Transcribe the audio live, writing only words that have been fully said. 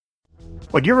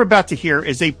What you're about to hear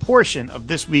is a portion of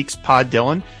this week's Pod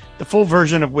Dylan, the full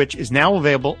version of which is now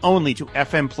available only to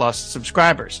FM Plus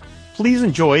subscribers. Please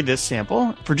enjoy this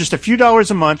sample. For just a few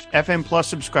dollars a month, FM Plus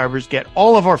subscribers get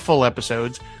all of our full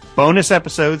episodes, bonus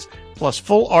episodes, plus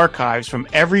full archives from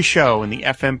every show in the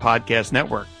FM Podcast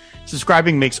Network.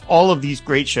 Subscribing makes all of these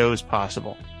great shows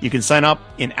possible. You can sign up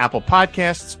in Apple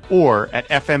Podcasts or at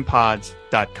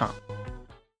fmpods.com.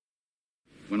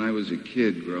 When I was a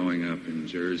kid growing up in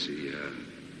Jersey,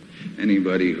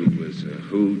 anybody who was a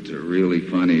hoot or really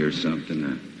funny or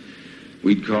something,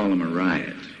 we'd call him a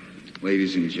riot.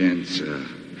 Ladies and gents,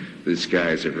 this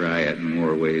guy's a riot in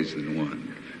more ways than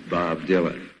one. Bob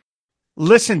Dylan.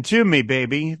 Listen to me,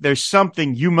 baby. There's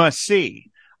something you must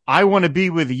see. I want to be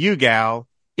with you, gal,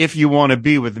 if you want to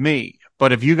be with me.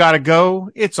 But if you got to go,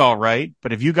 it's all right.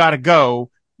 But if you got to go,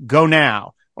 go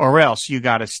now, or else you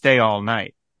got to stay all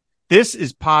night. This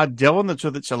is Pod Dylan, the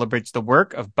show that celebrates the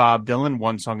work of Bob Dylan,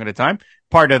 one song at a time,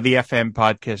 part of the FM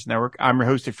Podcast Network. I'm your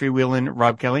host of Freewheelin',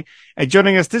 Rob Kelly. And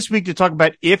joining us this week to talk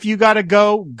about if you got to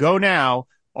go, go now,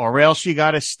 or else you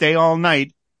got to stay all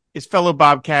night is fellow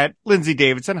Bobcat, Lindsay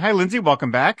Davidson. Hi, Lindsay.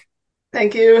 Welcome back.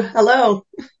 Thank you. Hello.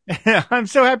 I'm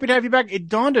so happy to have you back. It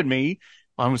dawned on me.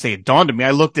 Well, I'm going to say it dawned on me.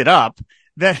 I looked it up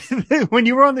that when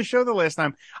you were on the show the last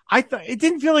time, I thought it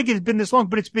didn't feel like it's been this long,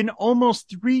 but it's been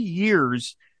almost 3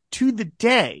 years to the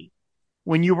day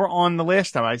when you were on the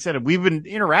last time. I said we've been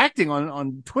interacting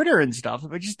on Twitter and stuff.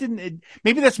 I just didn't.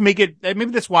 Maybe that's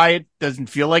why it doesn't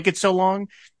feel like it's so long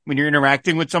when you're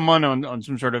interacting with someone on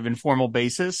some sort of informal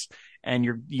basis and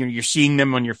you're seeing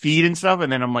them on your feed and stuff.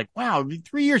 And then I'm like, wow,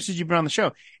 3 years since you've been on the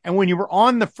show. And when you were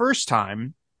on the first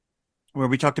time where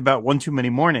we talked about One Too Many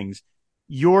Mornings,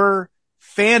 your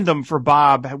fandom for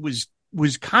Bob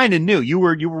was kind of new. You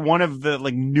were one of the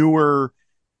like newer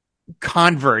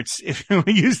converts, if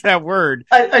we use that word.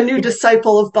 A new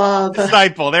disciple of Bob.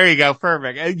 Disciple. There you go.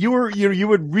 Perfect. You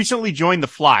would recently join the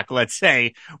flock, let's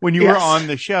say, when you were on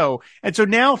the show. And so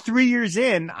now 3 years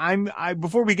in,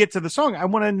 before we get to the song, I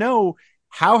want to know,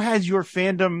 how has your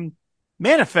fandom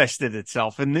manifested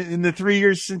itself in the 3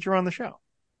 years since you're on the show?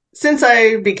 Since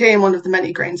I became one of the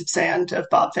many grains of sand of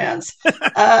Bob fans,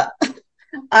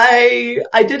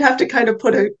 I did have to kind of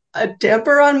put a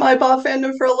damper on my Bob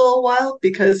fandom for a little while,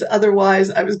 because otherwise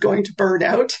I was going to burn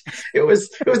out. It was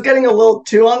getting a little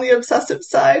too on the obsessive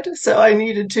side. So I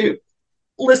needed to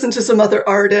listen to some other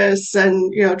artists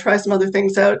and, try some other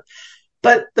things out.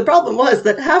 But the problem was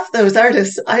that half those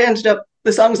artists, the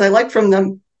songs I liked from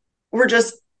them were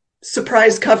just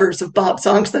surprise covers of Bob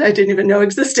songs that I didn't even know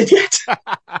existed yet.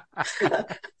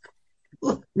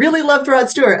 Really loved Rod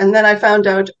Stewart. And then I found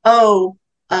out,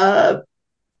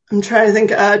 I'm trying to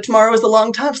think, Tomorrow Is a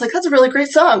Long Time. It's like, that's a really great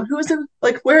song. Who is it?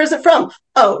 Like, where is it from?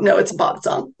 Oh, no, it's a Bob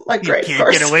song. Like, great, you of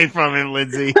course. Get away from him,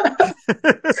 Lindsay.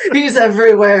 He's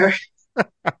everywhere.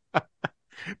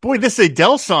 Boy, this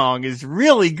Adele song is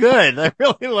really good. I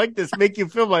really like this "Make You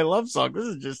Feel My Love" song.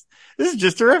 This is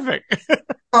just terrific.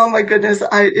 Oh my goodness.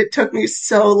 It took me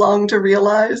so long to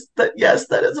realize that, yes,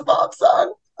 that is a Bob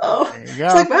song. Oh, it's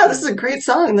like, wow, this is a great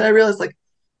song. And then I realized, like,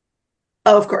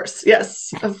 oh, of course.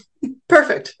 Yes.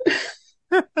 Perfect.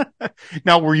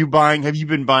 Now, have you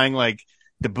been buying like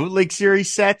the bootleg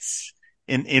series sets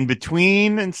in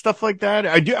between and stuff like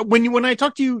that? When I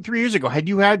talked to you 3 years ago, did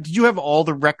you have all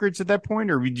the records at that point,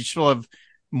 or did you still have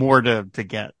more to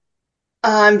get?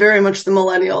 I'm very much the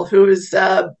millennial who is,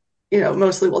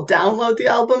 mostly will download the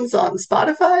albums on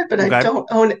Spotify, but okay. I don't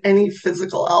own any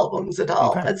physical albums at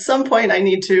all. Okay. At some point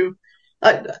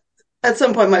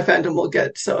my fandom will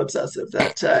get so obsessive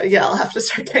that, I'll have to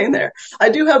start getting there. I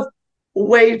do have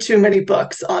way too many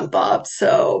books on Bob,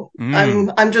 so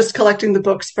I'm just collecting the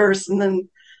books first, and then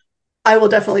I will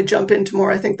definitely jump into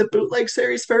more, I think, the bootleg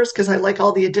series first, because I like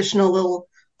all the additional little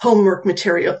homework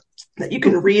material that you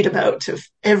can read about of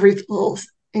every little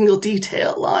single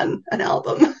detail on an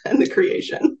album and the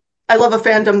creation. I love a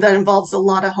fandom that involves a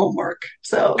lot of homework,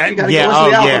 so you got to go listen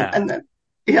to the album, and then,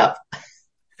 yeah.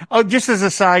 Oh, just as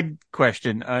a side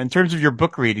question, in terms of your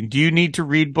book reading, do you need to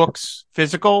read books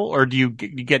physical, or do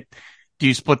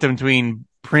you split them between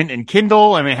print and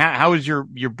Kindle? I mean, how is your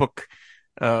book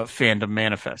fandom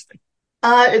manifesting?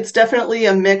 It's definitely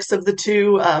a mix of the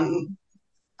two.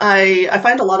 I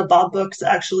find a lot of Bob books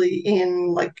actually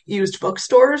in like used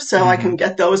bookstores, so I can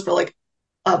get those for like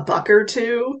 $1 or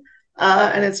 $2,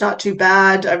 and it's not too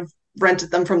bad. I've rented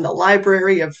them from the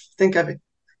library. I've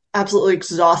absolutely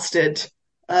exhausted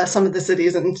some of the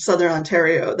cities in Southern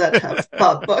Ontario that have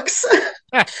Bob books.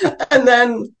 And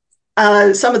then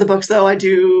some of the books, though, I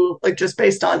do like just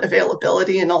based on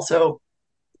availability, and also,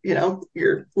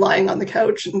 you're lying on the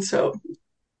couch, and so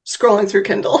scrolling through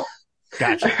Kindle.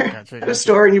 Gotcha. At a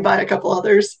store and you buy a couple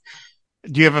others.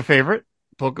 Do you have a favorite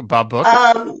book?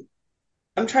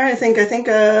 I'm trying to think. I think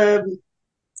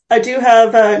I do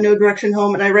have No Direction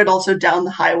Home, and I read also Down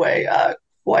the Highway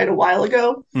quite a while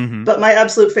ago. Mm-hmm. But my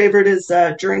absolute favorite is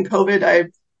during COVID, I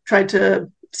tried to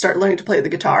start learning to play the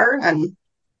guitar, and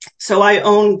so I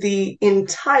own the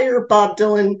entire Bob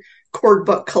Dylan chord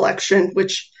book collection,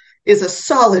 which is a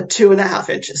solid 2.5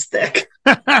 inches thick.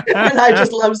 And I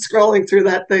just love scrolling through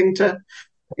that thing to,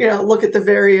 look at the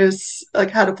various,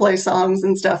 like how to play songs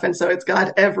and stuff. And so it's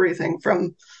got everything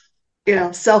from,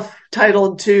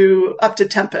 self-titled to up to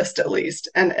Tempest at least,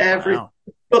 and every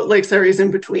bootleg series in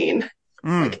between.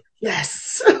 Like,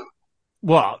 yes.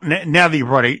 Well, now that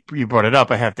you brought it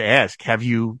up, I have to ask: Have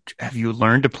you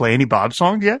learned to play any Bob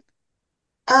songs yet?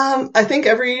 I think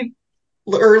every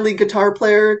early guitar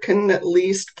player can at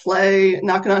least play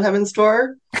 "Knockin' on Heaven's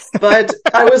Door," but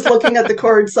I was looking at the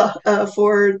chords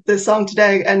for this song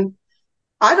today, and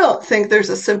I don't think there's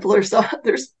a simpler song.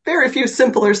 There's very few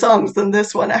simpler songs than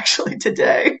this one actually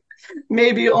today.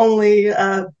 Maybe only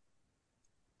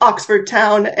Oxford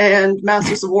Town and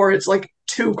Masters of War. It's like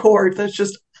 2 chords that's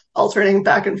just alternating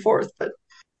back and forth. But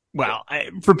well,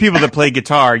 for people that play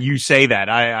guitar, you say that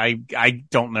I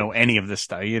don't know any of this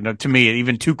stuff. To me,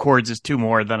 even 2 chords is 2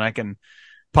 more than I can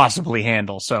possibly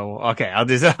handle. So, okay,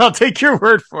 I'll take your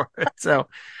word for it. So,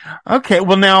 okay.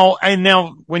 Well,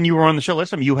 now when you were on the show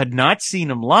last time, you had not seen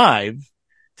him live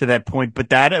to that point, but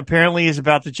that apparently is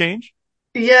about to change.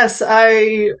 Yes,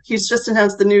 he's just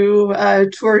announced the new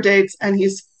tour dates, and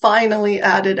he's finally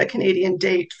added a Canadian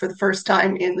date for the first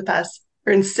time in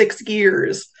 6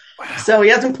 years. Wow. So he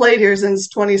hasn't played here since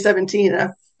 2017, and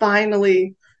I'm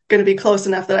finally going to be close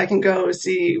enough that I can go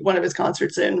see one of his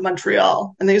concerts in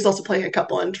Montreal. And then he's also playing a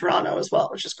couple in Toronto as well,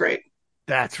 which is great.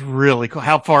 That's really cool.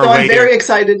 How far away? I'm very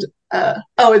excited.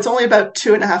 It's only about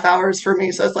 2.5 hours for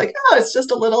me. So it's like, it's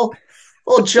just a little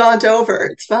jaunt over.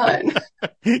 It's fine.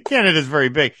 Canada's very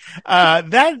big.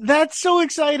 That's so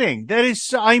exciting.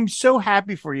 I'm so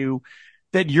happy for you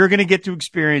that you're going to get to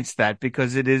experience that,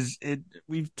 because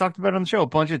we've talked about it on the show a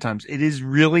bunch of times. It is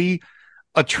really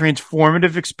a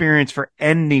transformative experience for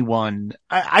anyone.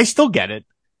 I still get it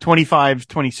 25,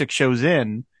 26 shows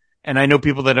in. And I know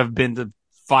people that have been to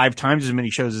 5 times as many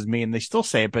shows as me, and they still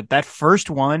say it. But that first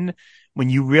one, when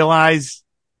you realize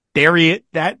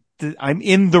I'm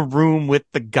in the room with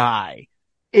the guy.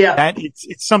 Yeah. That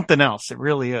it's something else. It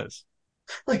really is.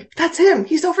 Like, that's him.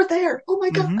 He's over there. Oh my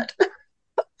God.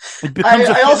 It becomes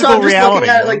a physical reality. Looking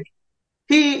at it, like,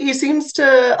 he seems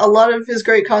to, a lot of his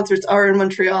great concerts are in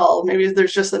Montreal. Maybe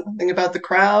there's just something about the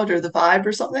crowd or the vibe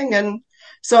or something. And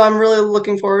so I'm really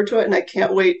looking forward to it, and I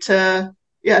can't wait to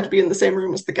be in the same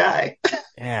room as the guy.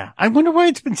 Yeah. I wonder why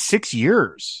it's been 6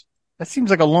 years. That seems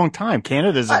like a long time.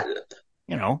 Canada's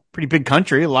pretty big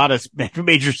country, a lot of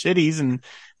major cities and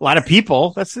a lot of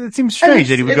people. It seems strange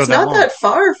that he would go that long. It's not that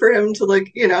far for him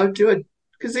to do it,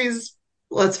 because he's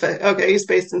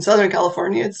based in Southern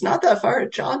California. It's not that far a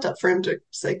jaunt up for him to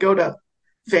say go to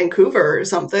Vancouver or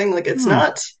something. Like, it's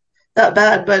not that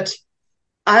bad, but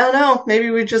I don't know. Maybe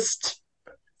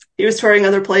he was touring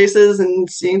other places and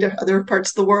seeing other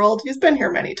parts of the world. He's been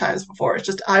here many times before. It's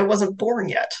just I wasn't born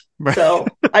yet, so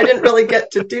I didn't really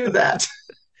get to do that.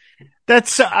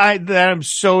 I'm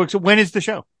so excited. When is the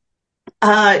show?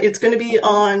 It's going to be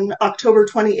on October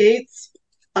 28th.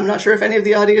 I'm not sure if any of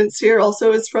the audience here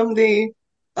also is from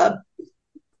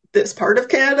this part of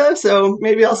Canada, so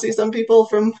maybe I'll see some people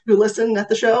who listen at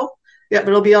the show. Yeah, but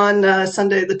it'll be on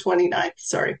Sunday the 29th.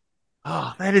 Sorry.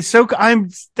 Oh, that is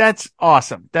that's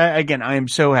awesome. That, again, I am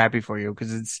so happy for you,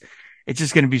 because it's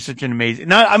just going to be such an amazing.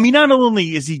 Not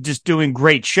only is he just doing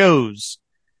great shows,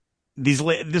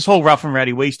 this whole Rough and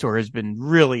Rowdy Waste tour has been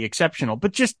really exceptional,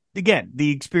 but just, again,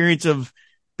 the experience of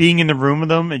being in the room with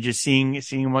them and just seeing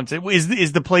him once.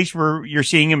 Is the place where you're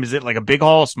seeing him, is it like a big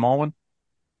hall, a small one?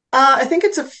 I think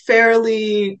it's a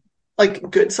fairly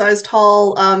good sized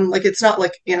hall. It's not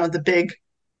the big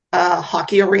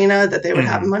hockey arena that they would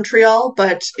have in Montreal,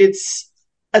 but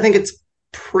I think it's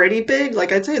pretty big.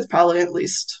 Like, I'd say it's probably at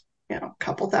least, a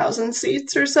couple thousand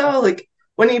seats or so. Like,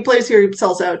 when he plays here, he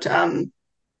sells out,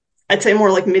 I'd say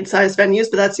more like mid-sized venues,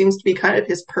 but that seems to be kind of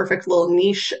his perfect little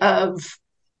niche of,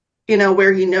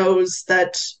 where he knows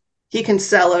that he can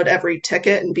sell out every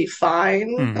ticket and be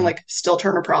fine and still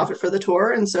turn a profit for the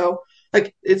tour. And so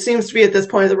it seems to be at this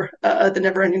point of the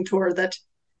Never Ending Tour that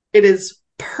it is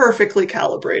perfectly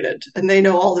calibrated, and they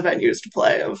know all the venues to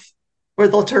play of where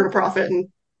they'll turn a profit and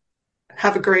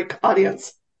have a great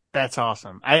audience. That's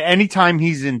awesome. Anytime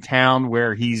he's in town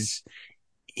where he's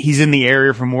in the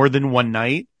area for more than one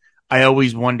night, I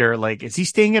always wonder, like, is he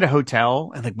staying at a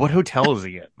hotel? And like, what hotel is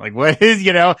he in? Like, what is,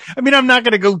 I mean, I'm not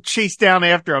going to go chase down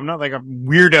after him. I'm not like a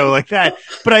weirdo like that,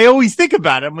 but I always think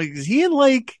about it. I'm like, is he in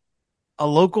like a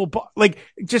local bar? Like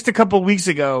just a couple of weeks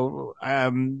ago,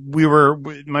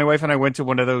 my wife and I went to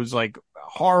one of those like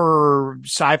horror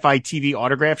sci-fi TV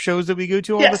autograph shows that we go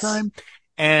to all the time.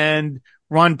 And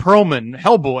Ron Perlman,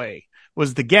 Hellboy,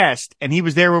 was the guest, and he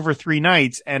was there over 3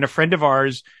 nights. And a friend of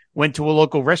ours went to a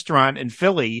local restaurant in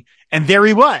Philly, and there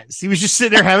he was. He was just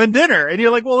sitting there having dinner. And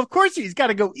you're like, well, of course he's got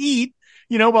to go eat,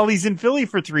 while he's in Philly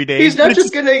for 3 days. He's not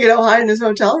just going to, hide in his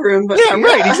hotel room. But yeah,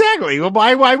 right, exactly. Well,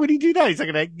 why would he do that? He's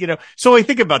not going to, So I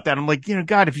think about that. I'm like,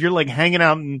 God, if you're like hanging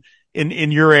out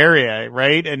in your area,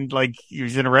 right? And like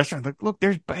he's in a restaurant, like, look,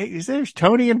 there's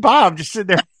Tony and Bob just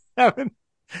sitting there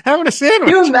having a sandwich. Can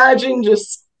you imagine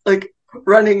just like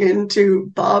running into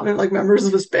Bob and like members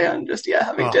of his band, just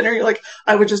having dinner? You're like,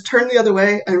 I would just turn the other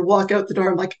way and walk out the door.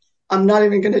 I'm like, I'm not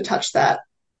even going to touch that.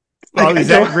 Like, is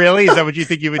that really? Is that what you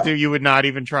think you would do? You would not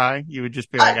even try? You would just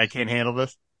be like, I can't handle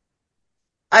this?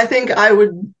 I think I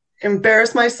would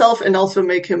embarrass myself and also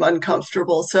make him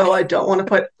uncomfortable. So I don't want to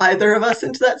put either of us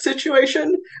into that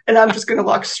situation. And I'm just going to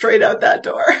walk straight out that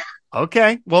door.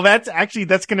 Okay. Well, that's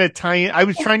going to tie in. I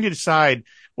was trying to decide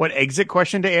what exit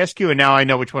question to ask you, and now I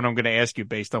know which one I'm going to ask you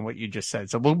based on what you just said.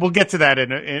 So we'll get to that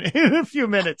in a few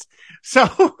minutes. So,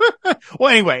 well,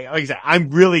 anyway, like I said, I'm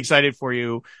really excited for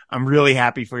you. I'm really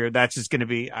happy for you. That's just going to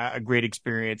be a great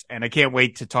experience, and I can't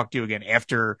wait to talk to you again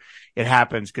after it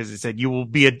happens, because it said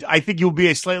I think you'll be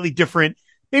a slightly different,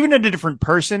 maybe not a different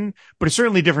person, but a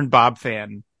certainly different Bob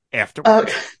fan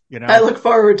afterwards. I look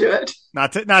forward to it.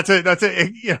 Not to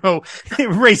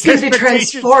raise it's going to be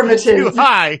transformative. Too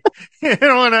high. I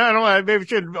don't want to, maybe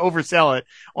shouldn't oversell it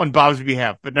on Bob's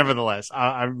behalf, but nevertheless,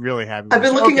 I'm really happy. I've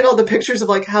been looking at all the pictures of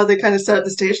like how they kind of set up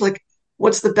the stage, like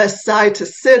what's the best side to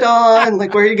sit on,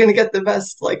 like where are you going to get the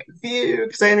best like view?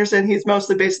 Because I understand he's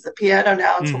mostly based at the piano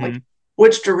now. So I'm like,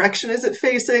 which direction is it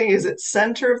facing? Is it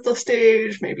center of the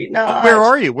stage? Maybe not. Where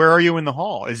are you? Where are you in the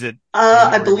hall? Is it?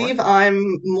 I believe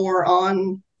I'm more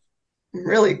on. I'm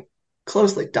really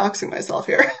closely doxing myself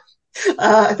here.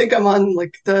 I think I'm on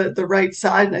like the right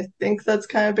side, and I think that's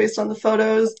kind of based on the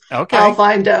photos. Okay, I'll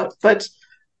find out, but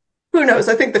who knows?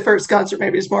 I think the first concert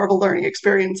maybe is more of a learning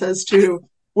experience as to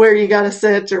where you got to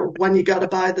sit or when you got to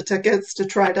buy the tickets to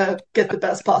try to get the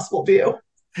best possible view.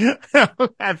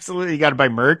 Absolutely. You got to buy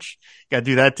merch. You got to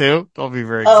do that too. That'll be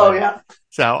very exciting. Oh, yeah.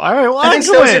 So, all right. Well, I think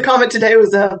so. Your comment today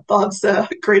was Bob's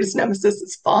greatest nemesis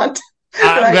is font. And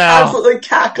I absolutely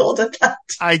cackled at that.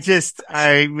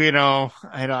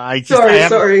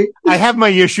 Sorry. I have my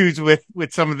issues with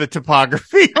some of the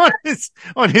topography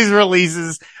on his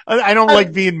releases. I don't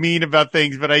like being mean about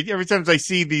things, but every time I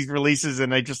see these releases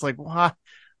and I just like, why?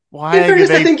 In fairness,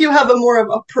 I think you have more of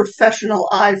a professional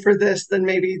eye for this than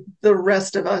maybe the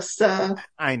rest of us.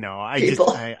 I know. I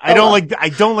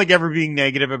don't like ever being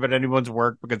negative about anyone's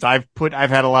work, because I've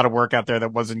had a lot of work out there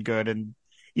that wasn't good, and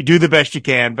you do the best you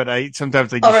can, but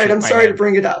sometimes just all right. I'm sorry to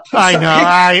bring it up. I know.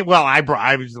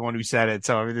 I was the one who said it,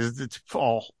 so it's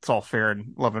all fair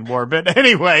in love and war. But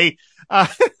anyway,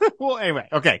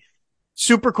 okay.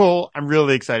 Super cool. I'm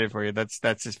really excited for you. That's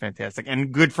just fantastic,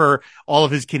 and good for all of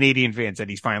his Canadian fans that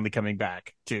he's finally coming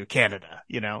back to Canada.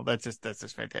 That's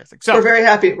just fantastic. So we're very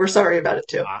happy. We're sorry about it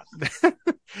too.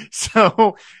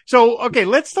 So okay,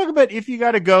 let's talk about if you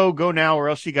got to go now, or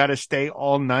else you got to stay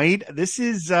all night. This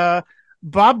is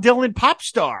Bob Dylan pop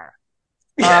star.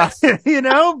 Yes.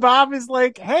 Bob is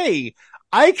like, hey,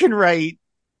 I can write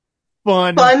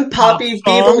fun poppy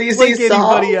Beatlesy like songs.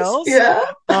 Anybody else? Yeah.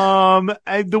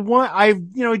 I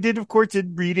did, of course,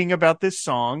 reading about this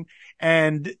song,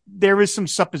 and there was some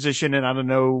supposition, and I don't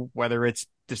know whether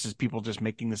this is people just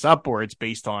making this up, or it's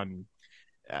based on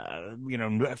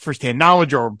firsthand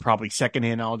knowledge, or probably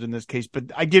secondhand knowledge in this case.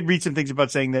 But I did read some things about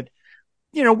saying that,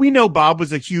 we know Bob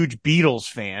was a huge Beatles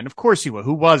fan. Of course he was.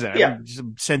 Who wasn't? Yeah. I mean,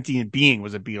 some sentient being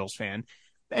was a Beatles fan.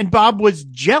 And Bob was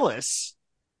jealous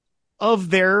of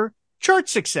their chart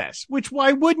success, which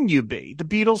why wouldn't you be? The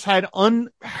Beatles had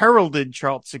unheralded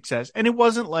chart success, and it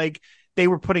wasn't like they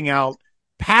were putting out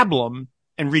Pablum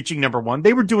and reaching number one.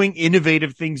 They were doing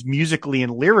innovative things musically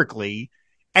and lyrically,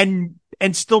 and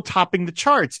still topping the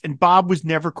charts. And Bob was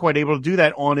never quite able to do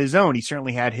that on his own. He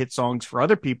certainly had hit songs for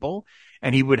other people,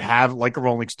 and he would have, like, a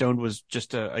Rolling Stone was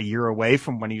just a year away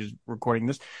from when he was recording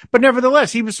this. But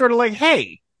nevertheless, he was sort of like,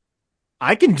 hey,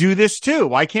 I can do this too.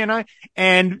 Why can't I?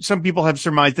 And some people have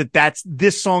surmised that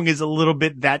this song is a little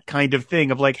bit that kind of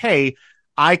thing of like, hey,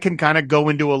 I can kind of go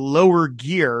into a lower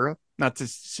gear, not to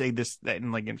say this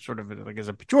in sort of like as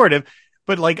a pejorative,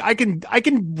 but like I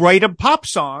can write a pop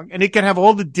song and it can have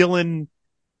all the Dylan,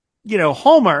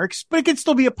 hallmarks, but it can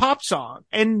still be a pop song.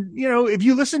 And, if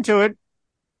you listen to it,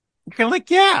 you're kind of like,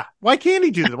 yeah, why can't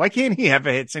he do this? Why can't he have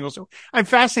a hit single? So I'm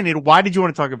fascinated. Why did you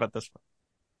want to talk about this one?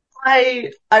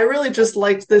 I really just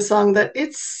liked this song that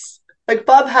it's like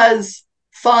Bob has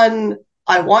fun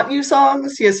I want you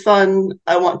songs. He has fun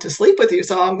I want to sleep with you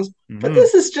songs. But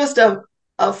this is just a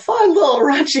fun little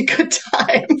raunchy good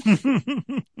time.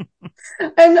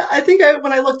 And I think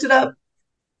when I looked it up,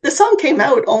 the song came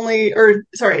out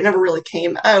it never really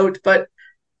came out, but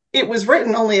it was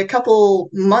written only a couple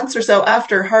months or so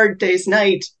after Hard Day's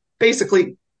Night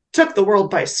basically took the world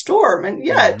by storm. And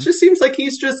yeah, it just seems like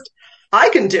he's just, I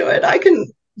can do it. I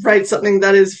can write something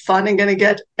that is fun and going to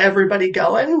get everybody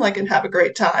going, like, and have a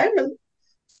great time. And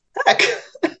heck,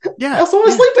 yeah, I also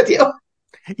want to sleep with you.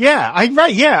 Yeah,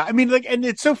 right. Yeah. I mean, like, and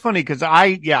it's so funny because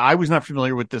I was not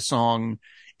familiar with this song.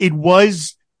 It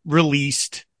was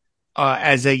released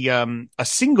as a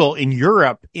single in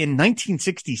Europe in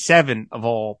 1967 of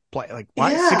all like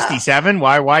why 67?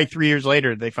 Why 3 years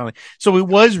later they finally, so it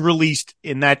was released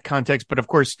in that context. But of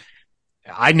course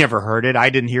I never heard it. I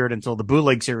didn't hear it until the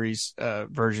bootleg series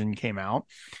version came out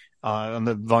on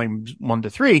the volumes 1 to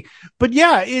 3. But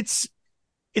yeah, it's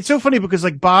so funny because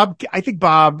like I think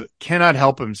Bob cannot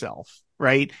help himself,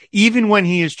 right? Even when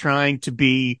he is trying to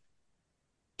be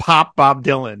pop Bob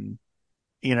Dylan,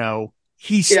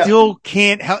 he still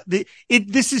can't help it.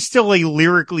 This is still a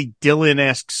lyrically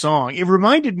Dylan-esque song. It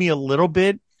reminded me a little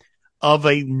bit of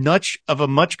a much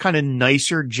kind of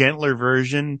nicer, gentler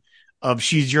version of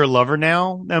She's Your Lover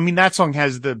Now. I mean, that song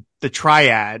has the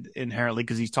triad inherently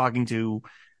because he's talking to,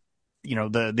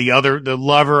 the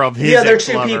lover of his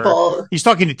ex-lover. Two people. He's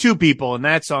talking to two people in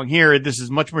that song. Here, this is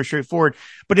much more straightforward,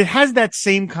 but it has that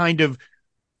same kind of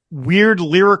weird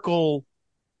lyrical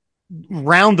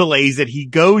roundelays that he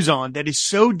goes on that is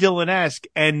so Dylan-esque.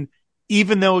 And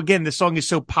even though, again, the song is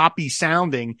so poppy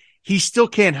sounding, he still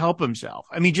can't help himself.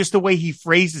 I mean, just the way he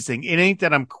phrased this thing. It ain't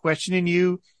that I'm questioning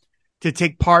you to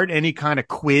take part in any kind of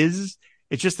quiz.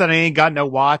 It's just that I ain't got no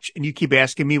watch and you keep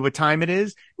asking me what time it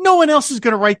is. No one else is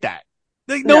going to write that.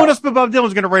 No one else but Bob Dylan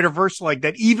is going to write a verse like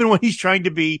that, even when he's trying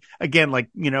to be, again, like,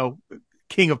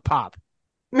 king of pop.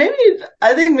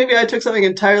 I think maybe I took something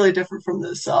entirely different from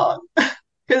this song.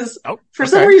 Because for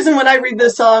some reason, when I read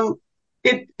this song,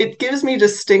 it gives me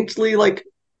distinctly like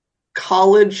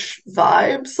college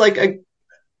vibes. Like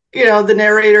the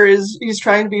narrator he's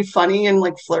trying to be funny and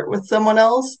like flirt with someone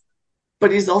else,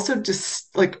 but he's also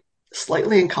just like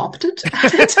slightly incompetent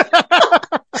at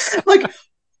it. Like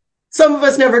some of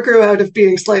us never grew out of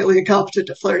being slightly incompetent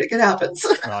at flirting. It happens.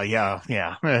 Oh yeah.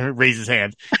 Raise his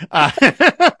hand.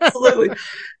 Absolutely.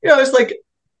 It's like,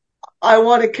 I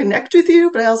want to connect with you,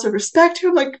 but I also respect you.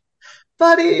 I'm like,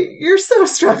 buddy, you're so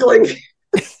struggling.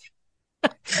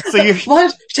 So you're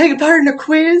taking part in a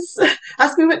quiz?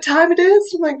 Ask me what time it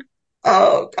is? I'm like,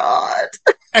 oh God.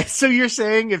 So you're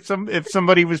saying if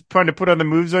somebody was trying to put on the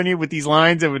moves on you with these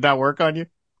lines, it would not work on you?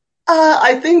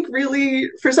 I think really,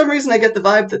 for some reason, I get the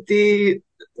vibe that the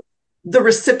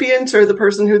recipient or the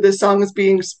person who this song is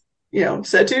being,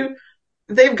 said to,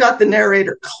 they've got the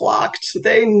narrator clocked.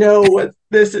 They know what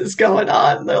this is going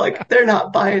on. They're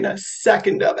not buying a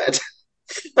second of it.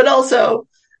 But also,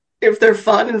 if they're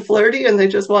fun and flirty and they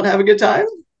just want to have a good time,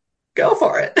 go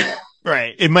for it.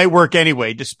 Right. It might work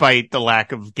anyway, despite the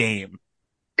lack of game.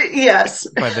 Yes.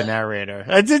 By the narrator.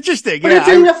 That's interesting. But it's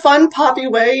in a fun, poppy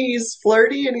way. He's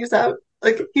flirty and he's out,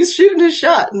 he's shooting his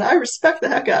shot, and I respect the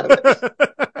heck out of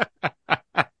it.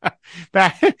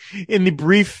 Back in the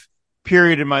brief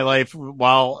period in my life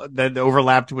while that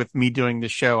overlapped with me doing the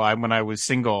show, when I was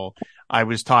single, I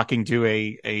was talking to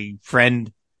a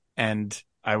friend and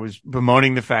I was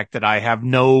bemoaning the fact that I have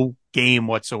no game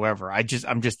whatsoever. I'm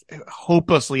just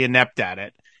hopelessly inept at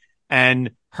it.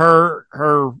 And her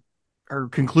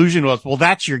conclusion was, well,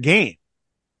 that's your game,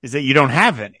 is that you don't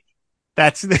have any.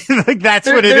 That's what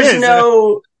it is.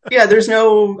 There's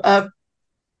no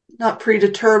not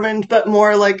predetermined, but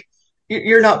more like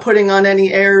you're not putting on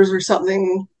any airs or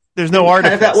something. There's no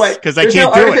artifice that way because I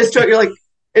can't do it. You're like,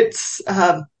 it's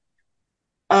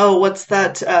what's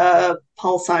that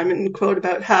Paul Simon quote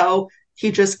about how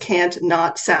he just can't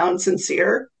not sound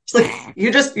sincere? It's like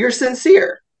you're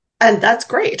sincere, and that's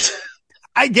great.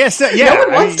 I guess that, yeah. No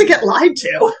one wants to get lied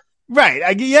to. Right.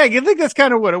 I think that's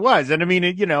kind of what it was. And I mean,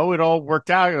 it all worked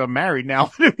out. I'm married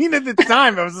now. But I mean, at the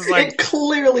time, I was just like, it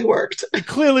clearly worked. It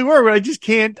clearly worked, but I just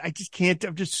can't.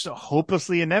 I'm just so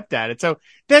hopelessly inept at it. So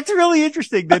that's really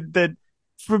interesting that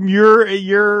from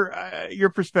your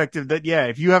perspective that, yeah,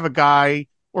 if you have a guy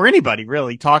or anybody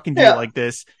really talking to you like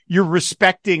this, you're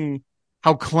respecting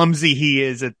how clumsy he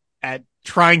is at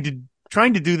trying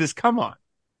to do this. Come on.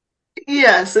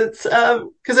 Yes, it's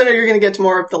because I know you're going to get to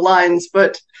more of the lines,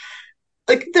 but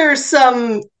like there's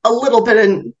a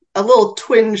little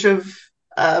twinge of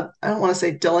I don't want to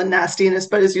say Dylan nastiness,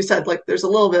 but as you said, like there's a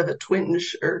little bit of a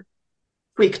twinge or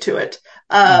tweak to it.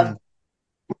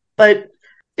 But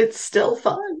it's still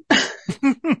fun.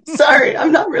 Sorry,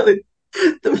 I'm not really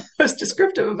the most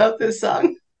descriptive about this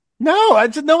song. No, I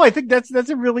think that's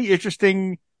a really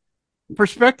interesting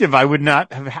perspective. I would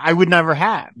never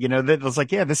have, that was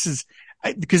like, yeah, because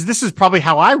this is probably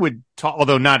how I would talk,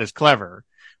 although not as clever,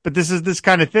 but this is this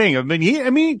kind of thing. I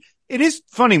mean, it is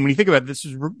funny when you think about it. This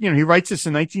is, he writes this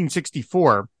in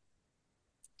 1964.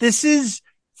 This is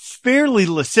fairly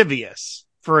lascivious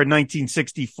for a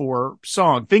 1964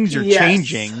 song. Things are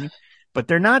changing, but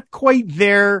they're not quite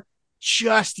there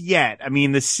just yet. I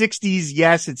mean, the 60s,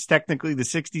 yes, it's technically the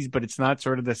 60s, but it's not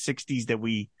sort of the 60s that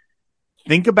we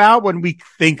think about when we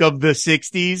think of the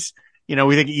 60s.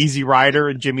 We think Easy Rider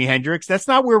and Jimi Hendrix. That's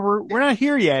not where we're not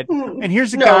here yet. And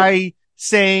here's a guy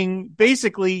saying,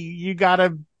 basically, you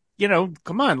gotta,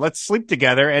 come on, let's sleep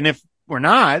together. And if we're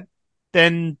not,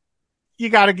 then you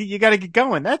gotta get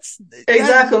going. That's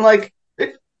exactly like,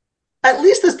 at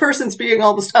least this person's being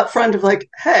almost upfront of like,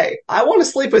 hey, I want to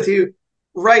sleep with you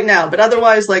right now, but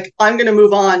otherwise, like, I'm going to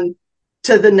move on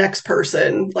to the next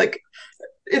person. Like,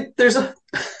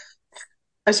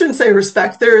 I shouldn't say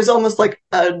respect. There is almost like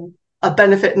a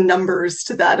benefit in numbers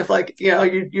to that of like,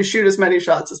 you shoot as many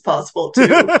shots as possible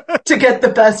to get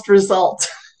the best result.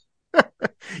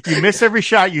 You miss every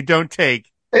shot you don't take.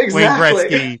 Exactly. Wayne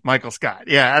Gretzky, Michael Scott.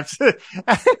 Yeah, absolutely.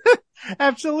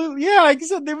 Absolutely. Yeah, like I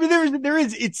said, there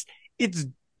is,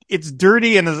 it's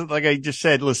dirty and, like I just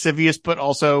said, lascivious, but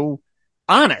also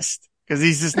honest, because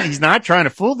he's not trying to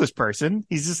fool this person.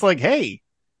 He's just like, hey,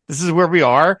 this is where we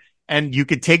are, and you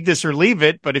could take this or leave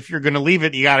it, but if you're going to leave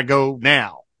it, you got to go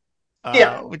now.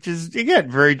 Which is, again,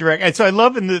 very direct. And so I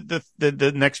love in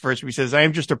the next verse where he says, I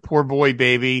am just a poor boy,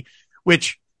 baby,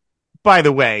 which, by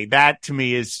the way, that to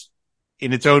me is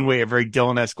in its own way a very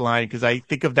Dylan-esque line, because I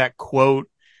think of that quote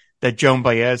that Joan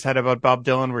Baez had about Bob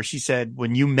Dylan, where she said,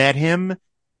 when you met him,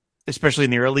 especially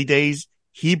in the early days,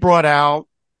 he brought out,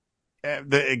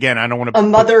 again, I don't want to... A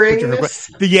mothering...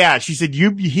 She said,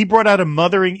 he brought out a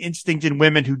mothering instinct in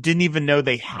women who didn't even know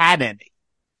they had any.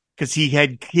 Because he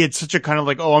had such a kind of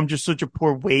like, oh, I'm just such a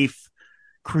poor waif,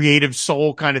 creative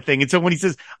soul kind of thing. And so when he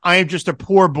says, I am just a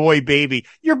poor boy, baby,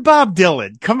 you're Bob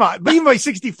Dylan. Come on. Even by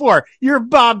 64, you're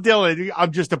Bob Dylan.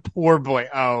 I'm just a poor boy.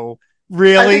 Oh,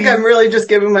 really? I think I'm really just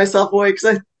giving myself away,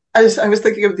 because I was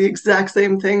thinking of the exact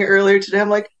same thing earlier today. I'm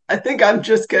like, I think I'm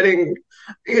just getting,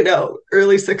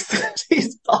 early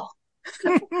 60s Bob.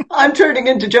 I'm turning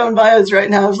into Joan Baez right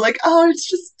now. I was like, oh, it's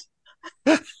just,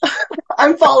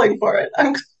 I'm falling for it.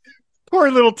 Poor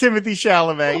little Timothy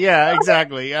Chalamet. Yeah,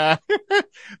 exactly. But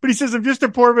he says, I'm just a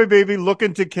poor boy, baby,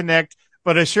 looking to connect,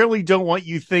 but I surely don't want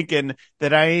you thinking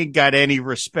that I ain't got any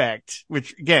respect,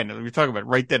 which, again, we're talking about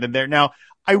right then and there. Now,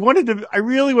 I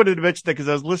really wanted to mention that because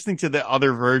I was listening to the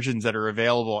other versions that are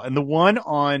available, and the one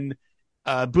on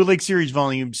Bootleg Series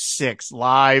Volume 6,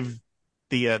 live,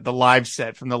 the live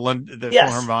set from the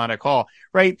Philharmonic Hall,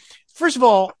 right? First of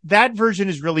all, that version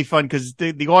is really fun because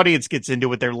the audience gets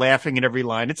into it. They're laughing at every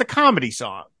line. It's a comedy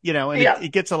song, and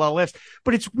it gets a lot of laughs.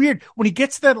 But it's weird when he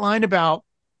gets that line about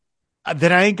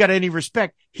that I ain't got any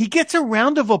respect. He gets a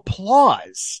round of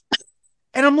applause,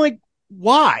 and I'm like,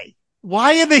 why?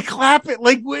 Why are they clapping?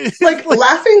 Like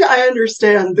laughing, I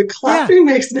understand. The clapping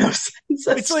makes no sense.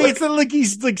 It's not like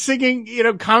he's like singing,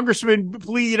 Congressman,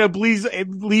 please, please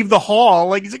leave the hall.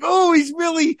 Like he's like, oh, he's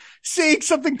really saying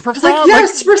something profound. Like,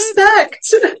 yes,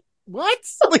 respect. What?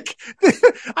 Like,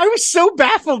 I was so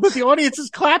baffled that the audience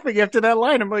is clapping after that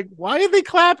line. I'm like, why are they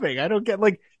clapping? I don't get,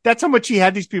 that's how much he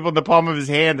had these people in the palm of his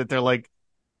hand that they're like,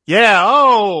 yeah.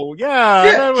 Oh,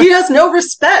 yeah. He has no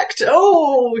respect.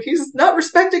 Oh, he's not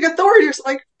respecting authority. It's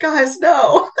like, guys,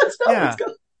 no, that's not what's going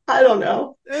on. I don't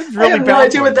know. Really I have no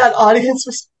idea what that audience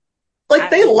was like.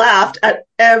 They laughed at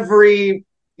every,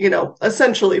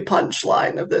 essentially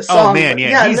punchline of this song. Oh man,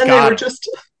 yeah. And then they were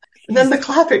and then the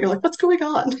clapping. You're like, what's going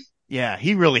on? Yeah,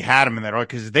 he really had him in that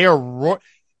because they are.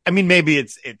 I mean, maybe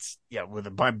it's with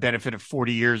a benefit of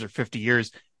 40 years or 50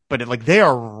 years. But they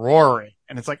are roaring,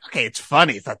 and it's like, okay, it's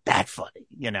funny. It's not that funny,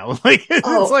 It's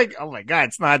like, oh my god,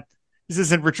 it's not. This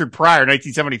isn't Richard Pryor,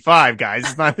 1975,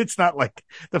 guys. It's not like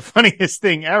the funniest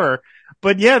thing ever.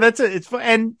 But yeah, it's fun.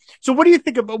 And so, what do you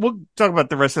think about? We'll talk about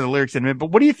the rest of the lyrics in a minute.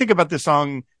 But what do you think about the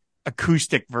song,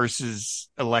 acoustic versus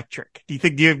electric? Do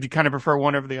you kind of prefer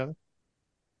one over the other?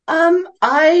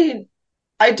 I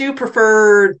I do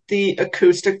prefer the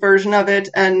acoustic version of it,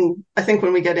 and I think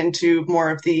when we get into more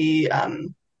of the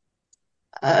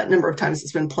number of times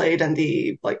it's been played and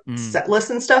the set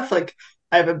list and stuff, like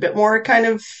I have a bit more kind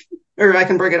of, or I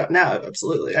can bring it up now.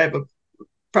 Absolutely, I have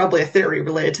probably a theory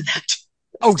related to that.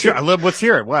 Oh, sure. Let's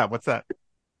hear it. Wow, what's that?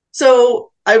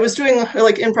 So I was doing,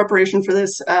 like, in preparation for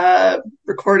this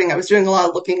recording, I was doing a lot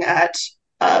of looking at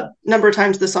number of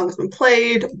times the song's been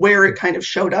played, where it kind of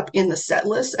showed up in the set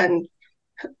list, and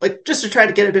like just to try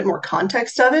to get a bit more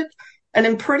context of it. And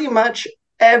in pretty much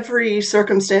every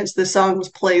circumstance this song was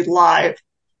played live,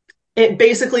 it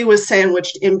basically was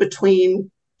sandwiched in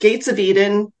between Gates of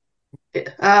Eden,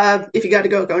 If You Gotta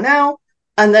Go, Go Now,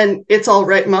 and then It's All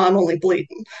Right, Ma, I'm Only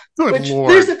Bleeding. Good Lord.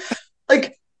 There's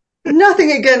like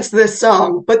nothing against this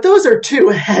song, but those are two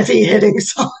heavy hitting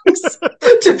songs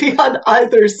to be on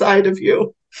either side of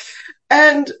you.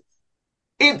 And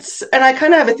I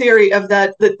kind of have a theory of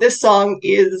that this song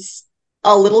is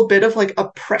a little bit of like a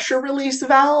pressure release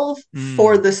valve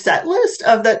for the set list,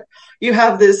 of that you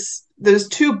have those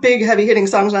two big heavy hitting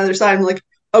songs on either side, and like,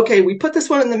 okay, we put this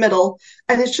one in the middle,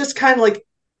 and it's just kind of like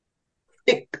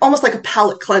almost like a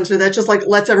palate cleanser that just like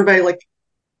lets everybody, like,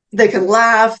 they can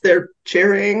laugh, they're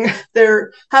cheering,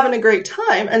 they're having a great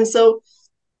time. And so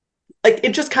like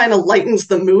it just kind of lightens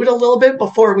the mood a little bit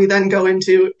before we then go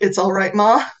into It's All Right,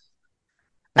 Ma.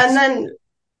 And then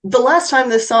the last time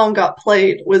this song got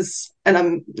played was, and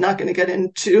I'm not going to get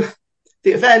into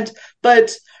the event,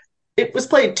 but it was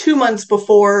played 2 months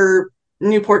before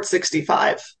Newport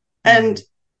 65. And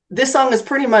this song has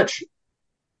pretty much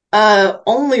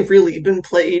only really been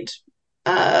played,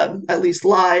 at least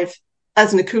live,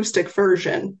 as an acoustic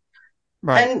version.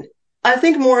 Right. And I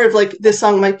think more of like this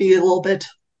song might be a little bit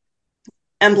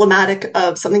emblematic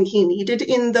of something he needed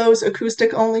in those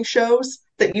acoustic only shows,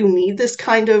 that you need this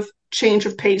kind of change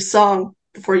of pace song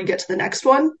before you get to the next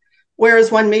one.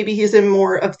 Whereas when maybe he's in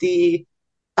more of the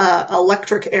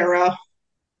electric era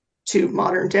to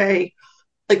modern day,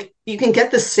 like you can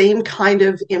get the same kind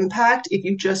of impact if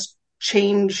you just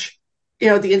change,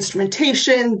 the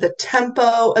instrumentation, the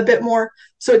tempo a bit more.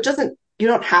 So you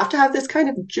don't have to have this kind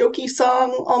of jokey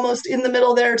song almost in the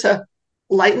middle there to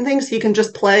lighten things. He can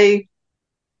just play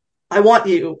I Want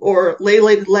You or Lay,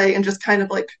 Lay, and just kind of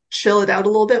like chill it out a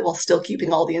little bit while still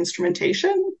keeping all the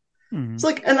instrumentation. It's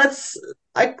like, and that's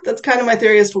kind of my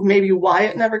theory as to maybe why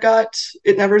it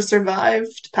never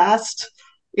survived past,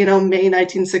 May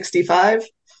 1965.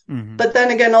 But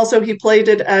then again, also he played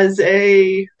it as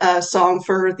a song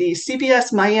for the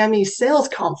CBS Miami Sales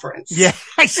Conference. Yeah,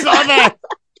 I saw that.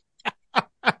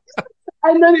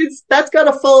 And then that's got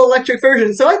a full electric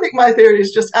version. So I think my theory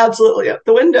is just absolutely out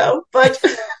the window. But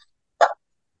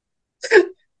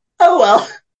oh well.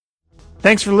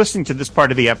 Thanks for listening to this part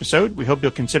of the episode. We hope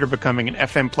you'll consider becoming an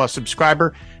FM Plus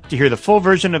subscriber to hear the full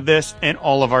version of this and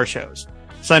all of our shows.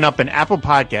 Sign up in Apple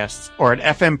Podcasts or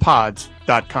at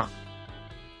fmpods.com.